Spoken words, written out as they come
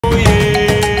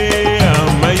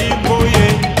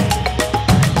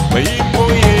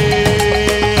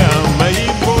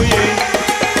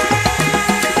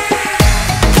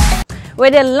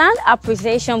With the land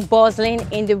appreciation bustling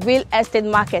in the real estate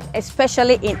market,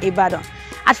 especially in Ibadan,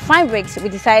 at Fine Bricks, we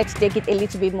decided to take it a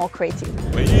little bit more creative.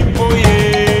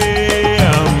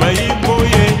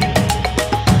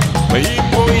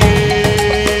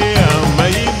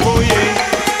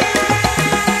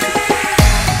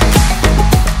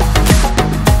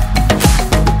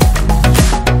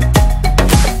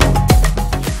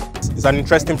 It's an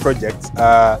interesting project.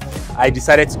 I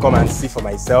decided to come and see for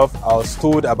myself. I was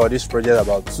told about this project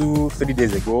about 2-3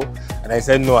 days ago, and I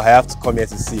said no, I have to come here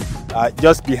to see.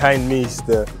 Just behind me is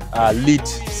the Lead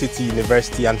City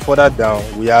University, and further down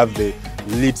we have the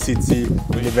Lead City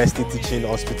University Teaching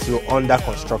Hospital under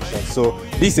construction. So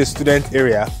this is a student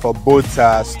area for both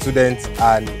students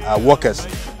and workers.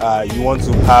 You want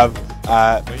to have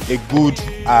a good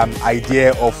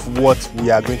idea of what we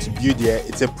are going to build here.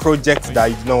 It's a project that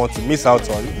you do not want to miss out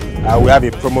on. We have a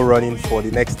promo running for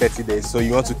the next 30 days, so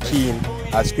you want to key in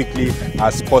as quickly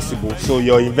as possible, so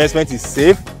your investment is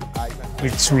safe.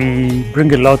 It will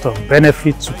bring a lot of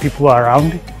benefit to people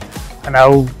around, and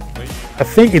I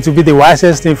think it will be the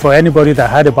wisest thing for anybody that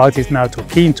heard about it now to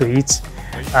key into it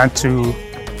and to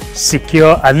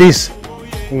secure at least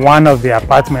one of the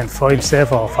apartments for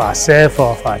himself or for herself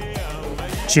or for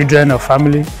children or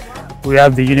family. We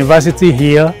have the university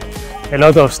here. A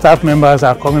lot of staff members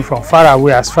are coming from far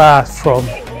away, as far as from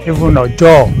even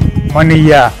Ojo,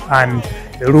 Moniya and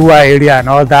the rural area and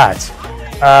all that.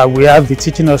 We have the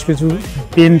teaching hospital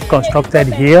being constructed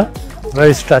here,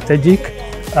 very strategic.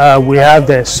 We have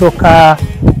the soccer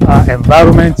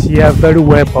environment here, very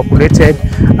well populated,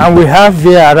 and we have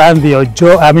there around the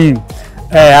Ojo,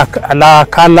 Lagos-Ibadan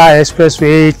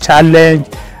Expressway, Challenge,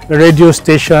 radio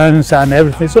stations and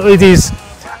everything. So it is,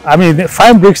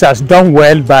 Fine Bricks has done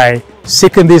well by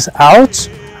seeking this out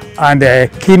and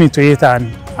keying into it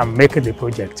and making the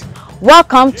project.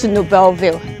 Welcome to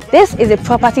Noblesville. This is a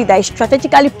property that is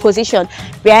strategically positioned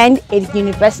behind a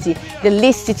university, the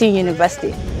Lead City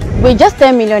University. With just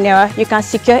 10 million naira, you can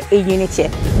secure a unit here.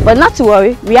 But not to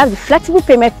worry, we have the flexible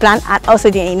payment plan and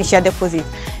also the initial deposit.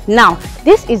 Now,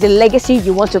 this is the legacy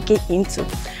you want to key into.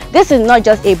 This is not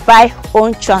just a buy,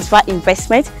 own, transfer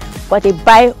investment, but a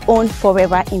buy, own,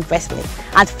 forever investment.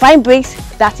 At Fine Bricks,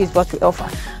 that is what we offer.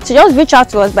 So just reach out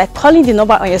to us by calling the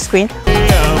number on your screen